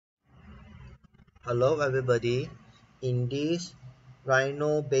Hello everybody, in this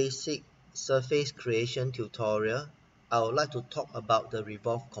Rhino basic surface creation tutorial, I would like to talk about the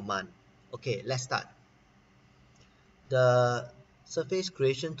revolve command. Okay, let's start. The surface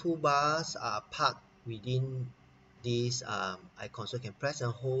creation toolbars are packed within this icon, so you can press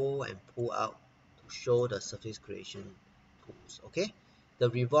and hold and pull out to show the surface creation tools. Okay, the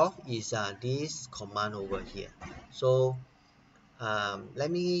revolve is this command over here. So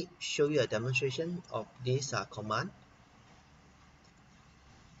let me show you a demonstration of this command.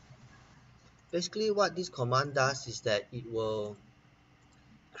 Basically what this command does is that it will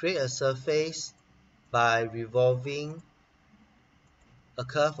create a surface by revolving a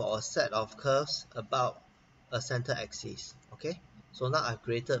curve or a set of curves about a center axis. Okay, so now I've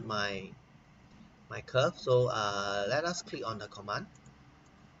created my curve. So let us click on the command.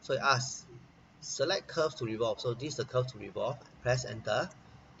 So it asks select curve to revolve. So this is the curve to revolve. Press enter.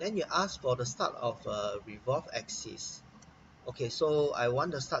 Then you ask for the start of a revolve axis. Okay, so I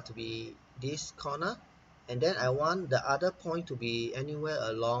want the start to be this corner, and then I want the other point to be anywhere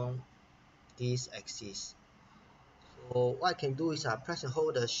along this axis. So what I can do is I press and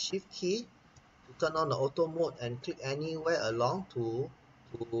hold the shift key to turn on the auto mode and click anywhere along to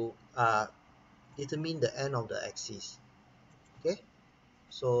determine the end of the axis. Okay,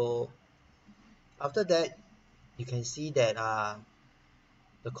 so after that you can see that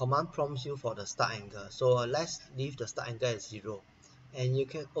the command prompts you for the start angle. So let's leave the start angle at 0. And you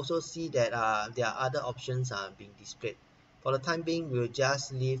can also see that there are other options being displayed. For the time being, we'll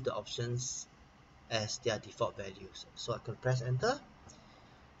just leave the options as their default values. So I can press enter.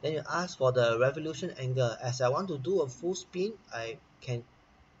 Then you ask for the revolution angle. As I want to do a full spin, I can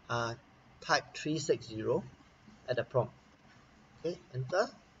type 360 at the prompt. Okay, enter.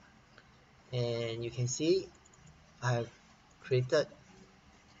 And you can see I have created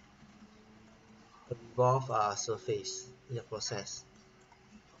a revolve surface in the process.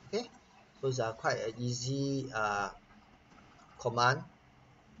 Okay, so it's quite an easy command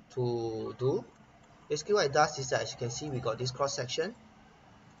to do. Basically what it does is that, as you can see, we got this cross section.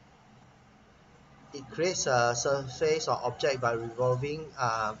 It creates a surface or object by revolving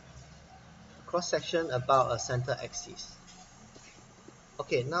cross section about a center axis.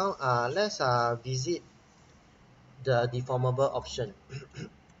 Okay, now let's visit the deformable option.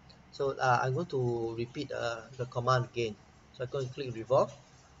 So I'm going to repeat the command again. So I'm going to click revolve,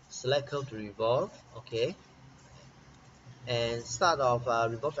 select curve to revolve. Okay, and start of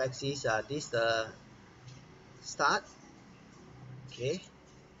revolve axis. This the start. Okay,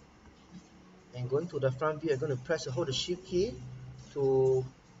 and going to the front view, I'm going to press and hold the shift key to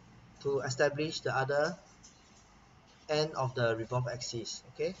establish the other end of the revolve axis.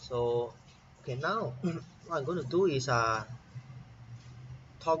 Okay, so now what I'm going to do is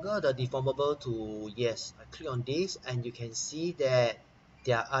toggle the deformable to yes. I click on this and you can see that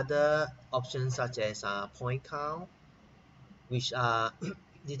there are other options such as point count, which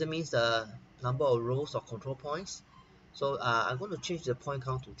determines the number of rows or control points. So I'm going to change the point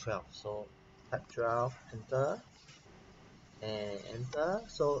count to 12. So type 12, enter, and enter.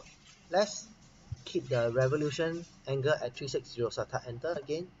 So let's keep the revolution angle at 360. So type enter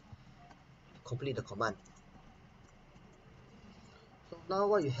again, complete the command. So now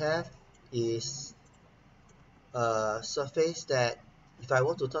what you have is a surface that if I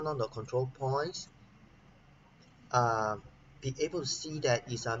want to turn on the control points, be able to see that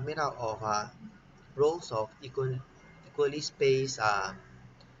it's made out of rows of equally spaced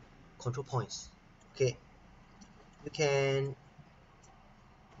control points. Okay, you can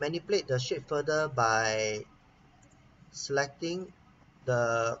manipulate the shape further by selecting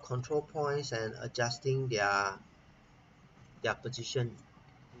the control points and adjusting their position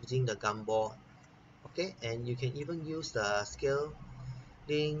using the gumball. Okay, and you can even use the scaling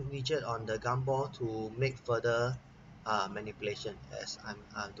widget on the gumball to make further manipulation as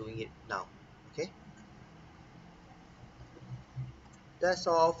I'm doing it now. Okay, that's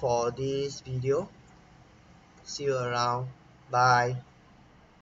all for this video. See you around. Bye.